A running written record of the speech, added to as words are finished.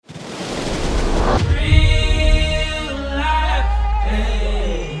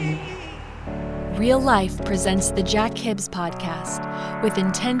Real Life presents the Jack Hibbs Podcast with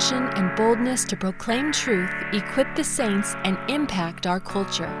intention and boldness to proclaim truth, equip the saints, and impact our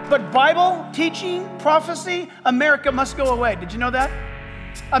culture. But Bible, teaching, prophecy, America must go away. Did you know that?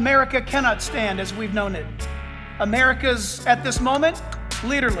 America cannot stand as we've known it. America's, at this moment,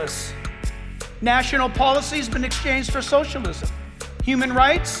 leaderless. National policy has been exchanged for socialism. Human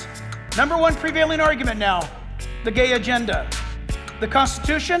rights, number one prevailing argument now, the gay agenda. The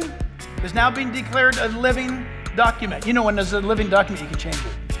Constitution is now being declared a living document. You know, when there's a living document, you can change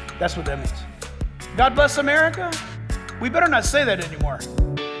it. That's what that means. God bless America? We better not say that anymore,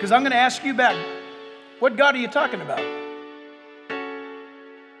 because I'm going to ask you back, what God are you talking about?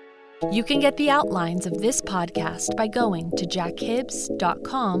 You can get the outlines of this podcast by going to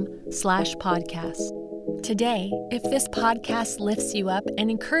jackhibbs.com/podcast. Today, if this podcast lifts you up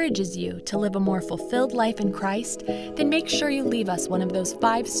and encourages you to live a more fulfilled life in Christ, then make sure you leave us one of those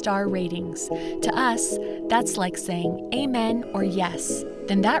 5-star ratings. To us, that's like saying amen or yes.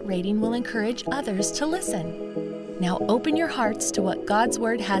 Then that rating will encourage others to listen. Now open your hearts to what God's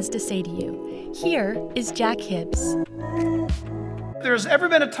Word has to say to you. Here is Jack Hibbs. There's ever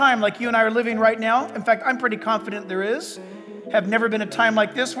been a time like you and I are living right now. In fact, I'm pretty confident there is. Have never been a time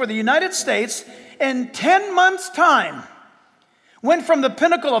like this where the United States, in 10 months' time, went from the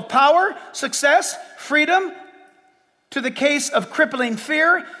pinnacle of power, success, freedom, to the case of crippling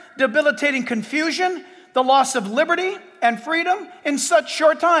fear, debilitating confusion, the loss of liberty and freedom in such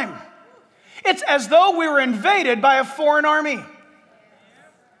short time. It's as though we were invaded by a foreign army.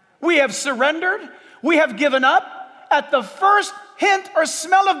 We have surrendered. We have given up. At the first hint or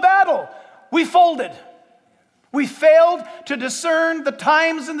smell of battle, we folded. We failed to discern the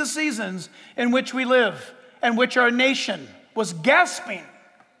times and the seasons in which we live and which our nation was gasping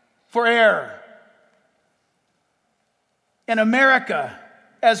for air. And America,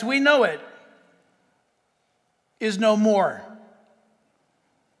 as we know it, is no more.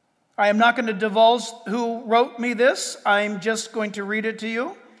 I am not going to divulge who wrote me this. I'm just going to read it to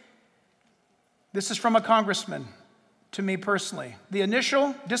you. This is from a congressman to me personally. The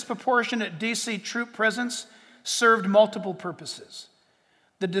initial disproportionate D.C. troop presence served multiple purposes.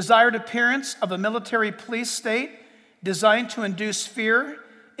 The desired appearance of a military police state designed to induce fear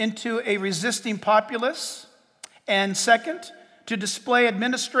into a resisting populace. And second, to display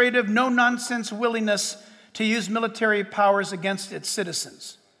administrative no-nonsense willingness to use military powers against its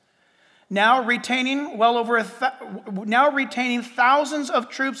citizens. Now retaining thousands of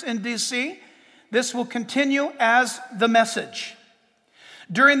troops in D.C., this will continue as the message.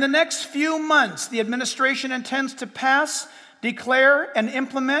 During the next few months, the administration intends to pass, declare, and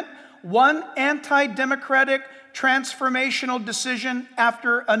implement one anti-democratic transformational decision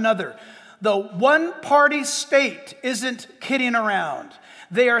after another. The one-party state isn't kidding around.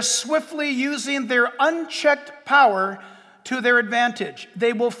 They are swiftly using their unchecked power to their advantage.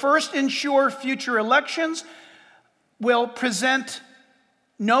 They will first ensure future elections will present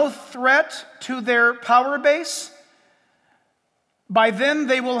no threat to their power base. By then,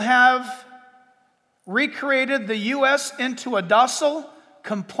 they will have recreated the U.S. into a docile,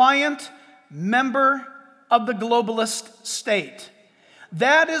 compliant member of the globalist state.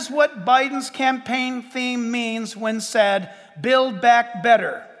 That is what Biden's campaign theme means when said, "Build back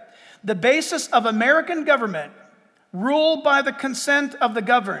better." The basis of American government, ruled by the consent of the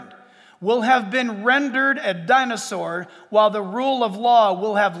governed, will have been rendered a dinosaur, while the rule of law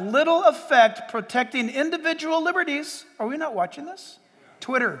will have little effect protecting individual liberties. Are we not watching this?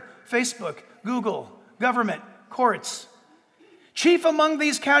 Twitter, Facebook, Google, government, courts. Chief among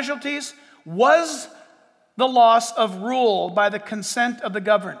these casualties was the loss of rule by the consent of the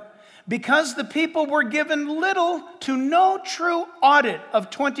governed. Because the people were given little to no true audit of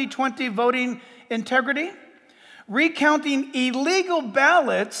 2020 voting integrity, recounting illegal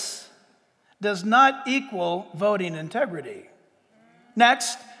ballots does not equal voting integrity.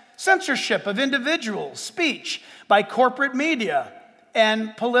 Next, censorship of individual speech by corporate media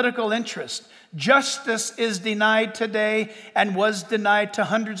and political interest. Justice is denied today and was denied to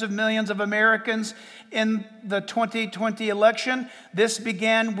hundreds of millions of Americans in the 2020 election. This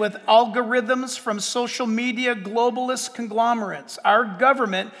began with algorithms from social media globalist conglomerates. Our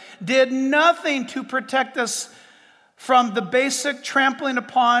government did nothing to protect us from the basic trampling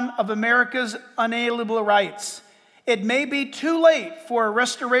upon of America's unalienable rights. It may be too late for a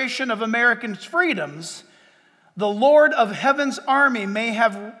restoration of Americans' freedoms. The Lord of Heaven's army may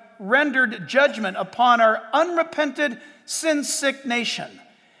have rendered judgment upon our unrepented, sin-sick nation,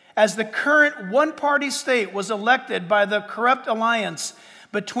 as the current one-party state was elected by the corrupt alliance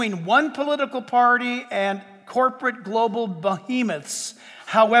between one political party and corporate global behemoths.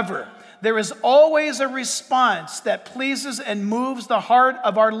 However, there is always a response that pleases and moves the heart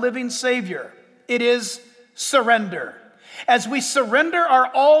of our living Savior. It is surrender. As we surrender our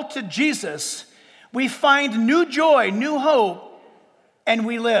all to Jesus, we find new joy, new hope, and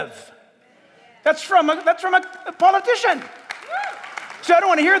we live. That's from a politician. So I don't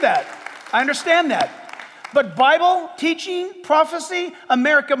want to hear that. I understand that. But Bible, teaching, prophecy,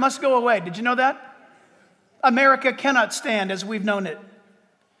 America must go away. Did you know that? America cannot stand as we've known it.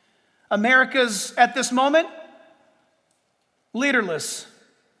 America's, at this moment, leaderless.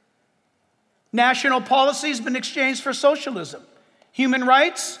 National policy has been exchanged for socialism. Human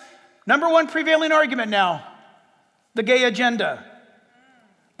rights, number one prevailing argument now, the gay agenda.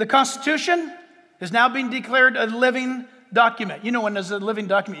 The Constitution is now being declared a living document. You know, when there's a living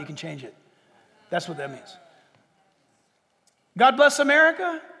document, you can change it. That's what that means. God bless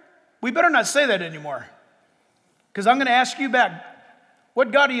America? We better not say that anymore. Because I'm going to ask you back,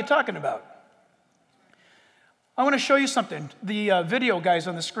 what God are you talking about? I want to show you something. The video, guys,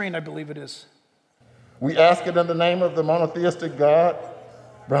 on the screen, I believe it is. We ask it in the name of the monotheistic God,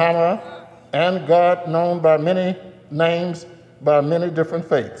 Brahma, and God known by many names, by many different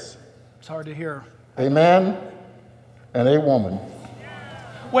faiths. It's hard to hear. A man and a woman.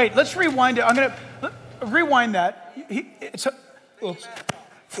 Wait, let's rewind it. I'm going to rewind that. It's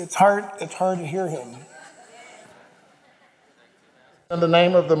hard to hear him. In the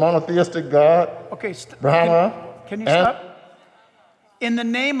name of the monotheistic God, okay, Brahma. Can you stop? In the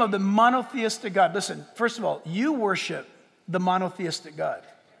name of the monotheistic God. Listen, first of all, you worship the monotheistic God,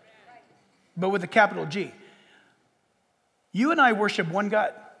 but with a capital G. You and I worship one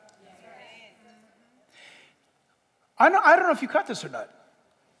God. I don't know if you caught this or not.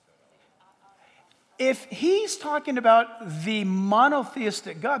 If he's talking about the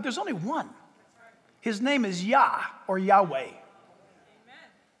monotheistic God, there's only one. His name is Yah or Yahweh.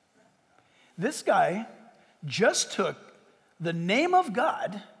 This guy just took the name of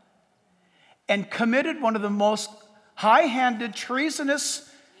God and committed one of the most high-handed,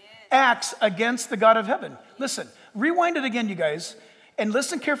 treasonous acts against the God of heaven. Listen, rewind it again, you guys, and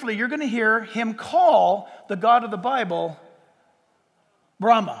listen carefully. You're going to hear him call the God of the Bible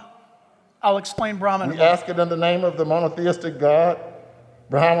Brahma. I'll explain Brahma. We ask it in the name of the monotheistic God,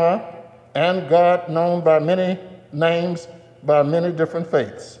 Brahma, and God known by many names, by many different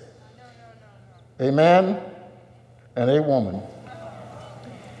faiths. A man and a woman.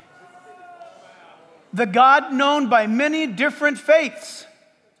 The God known by many different faiths.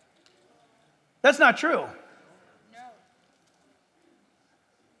 That's not true.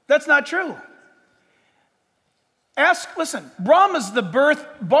 That's not true. Listen, Brahma is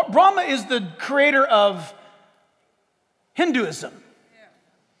the creator of Hinduism.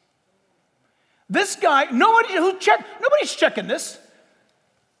 This guy, nobody's checking this.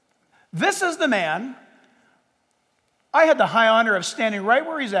 This is the man. I had the high honor of standing right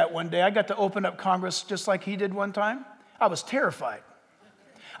where he's at one day. I got to open up Congress just like he did one time. I was terrified.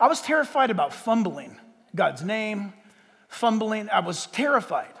 I was terrified about fumbling God's name, fumbling. I was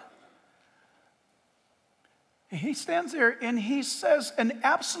terrified. He stands there and he says an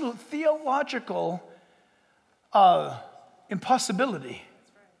absolute theological impossibility.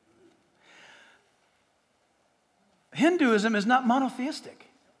 Hinduism is not monotheistic.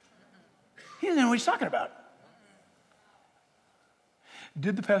 He doesn't know what he's talking about.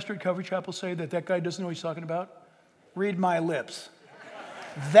 Did the pastor at Calvary Chapel say that guy doesn't know what he's talking about? Read my lips.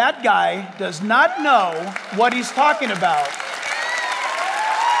 That guy does not know what he's talking about.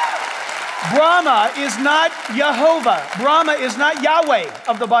 Brahma is not Jehovah. Brahma is not Yahweh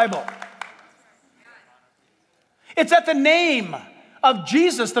of the Bible. It's at the name of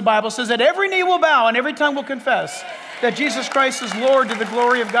Jesus, the Bible says, that every knee will bow and every tongue will confess that Jesus Christ is Lord to the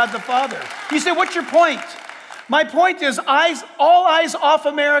glory of God the Father. You say, what's your point? My point is all eyes off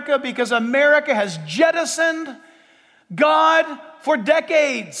America because America has jettisoned God for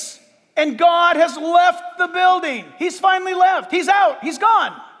decades. And God has left the building. He's finally left. He's out. He's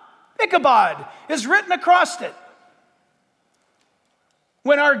gone. Ichabod is written across it.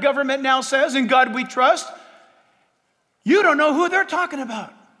 When our government now says, in God we trust, you don't know who they're talking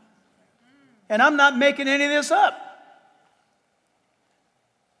about. And I'm not making any of this up.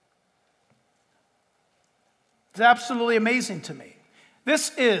 It's absolutely amazing to me.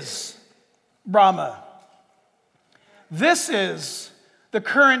 This is Brahma. This is the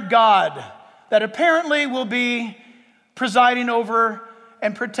current God that apparently will be presiding over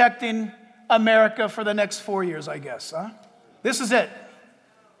and protecting America for the next 4 years, I guess. Huh? This is it.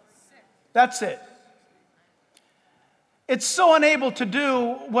 That's it. It's so unable to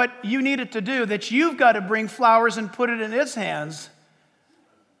do what you need it to do that you've got to bring flowers and put it in its hands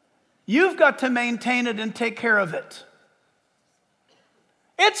You've got to maintain it and take care of it.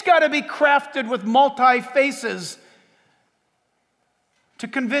 It's got to be crafted with multi-faces to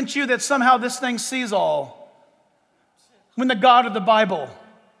convince you that somehow this thing sees all, when the God of the Bible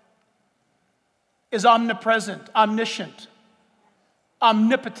is omnipresent, omniscient,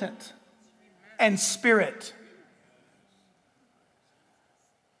 omnipotent, and spirit.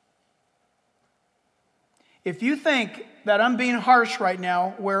 If you think that I'm being harsh right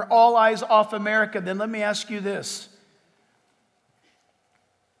now, where all eyes off America, then let me ask you this.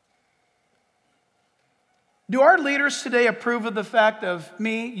 Do our leaders today approve of the fact of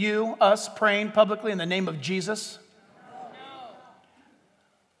me, you, us praying publicly in the name of Jesus? No.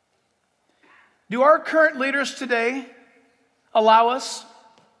 Do our current leaders today allow us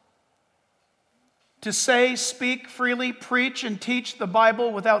to say, speak freely, preach, and teach the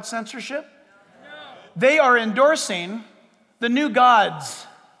Bible without censorship? No. They are endorsing the new gods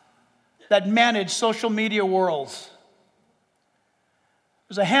that manage social media worlds.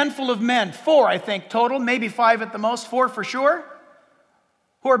 There's a handful of men, 4 I think total, maybe 5 at the most, 4 for sure,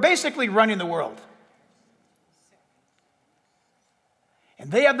 who are basically running the world.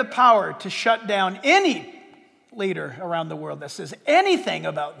 And they have the power to shut down any leader around the world that says anything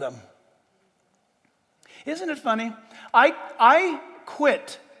about them. Isn't it funny? I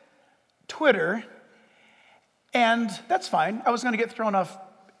quit Twitter, and that's fine. I was going to get thrown off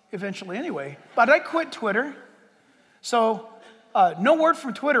eventually anyway, but I quit Twitter. So no word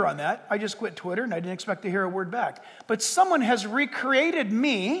from Twitter on that. I just quit Twitter, and I didn't expect to hear a word back. But someone has recreated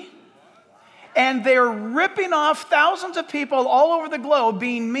me, and they're ripping off thousands of people all over the globe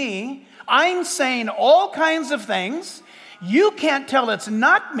being me. I'm saying all kinds of things. You can't tell it's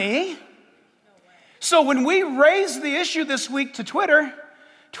not me. So when we raise the issue this week to Twitter,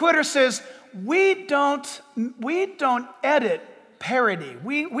 Twitter says, we don't edit parody.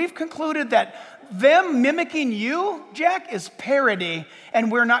 We've concluded that them mimicking you, Jack, is parody, and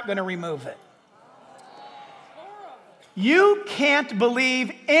we're not going to remove it. You can't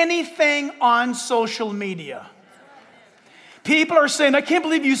believe anything on social media. People are saying, I can't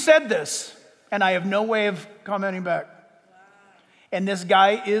believe you said this, and I have no way of commenting back. And this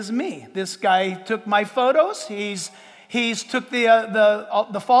guy is me. This guy took my photos. He's took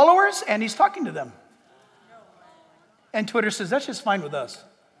the followers, and he's talking to them. And Twitter says, that's just fine with us.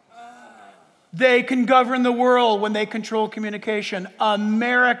 They can govern the world when they control communication.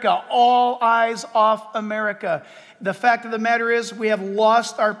 America, all eyes off America. The fact of the matter is, we have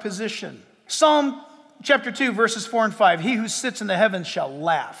lost our position. Psalm chapter 2, verses 4 and 5. He who sits in the heavens shall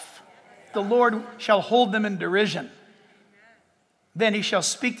laugh. The Lord shall hold them in derision. Then he shall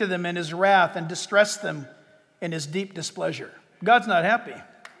speak to them in his wrath and distress them in his deep displeasure. God's not happy.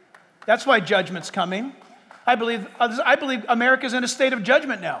 That's why judgment's coming. I believe America's in a state of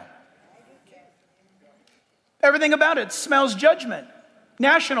judgment now. Everything about it smells judgment.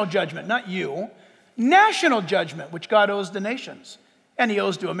 National judgment, not you. National judgment, which God owes the nations. And he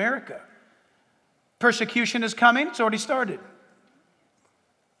owes to America. Persecution is coming. It's already started.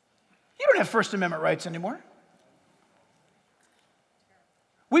 You don't have First Amendment rights anymore.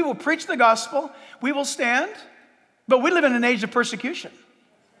 We will preach the gospel. We will stand. But we live in an age of persecution.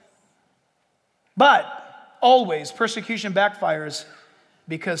 But always persecution backfires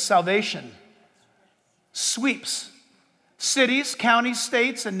because salvation sweeps cities, counties,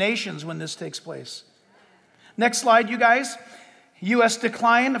 states, and nations when this takes place. Next slide, you guys. U.S.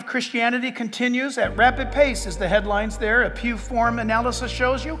 decline of Christianity continues at rapid pace is the headlines there. A Pew Forum analysis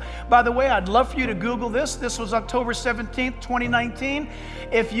shows you. By the way, I'd love for you to Google this. This was October 17th, 2019.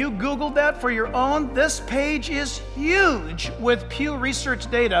 If you Googled that for your own, this page is huge with Pew Research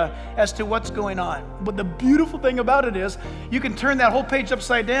data as to what's going on. But the beautiful thing about it is you can turn that whole page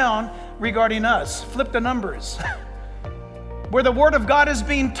upside down regarding us. Flip the numbers. Where the Word of God is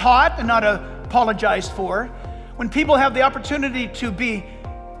being taught and not apologized for, when people have the opportunity to be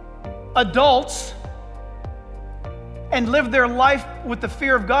adults and live their life with the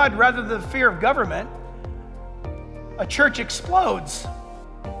fear of God rather than the fear of government, a church explodes.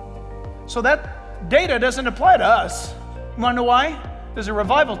 So that data doesn't apply to us. You want to know why? There's a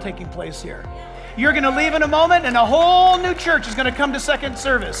revival taking place here. You're going to leave in a moment, and a whole new church is going to come to second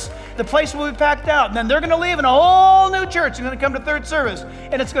service. The place will be packed out. And then they're going to leave, and a whole new church is going to come to third service,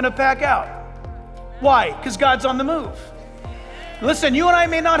 and it's going to pack out. Why? Because God's on the move. Listen, you and I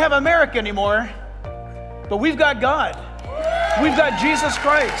may not have America anymore, but we've got God. We've got Jesus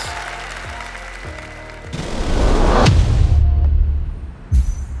Christ.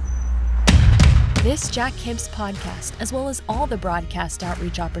 This Jack Hibbs podcast, as well as all the broadcast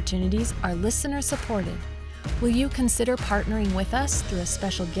outreach opportunities, are listener supported. Will you consider partnering with us through a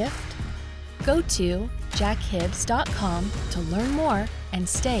special gift? Go to jackhibbs.com to learn more and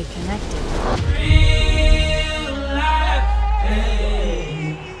stay connected.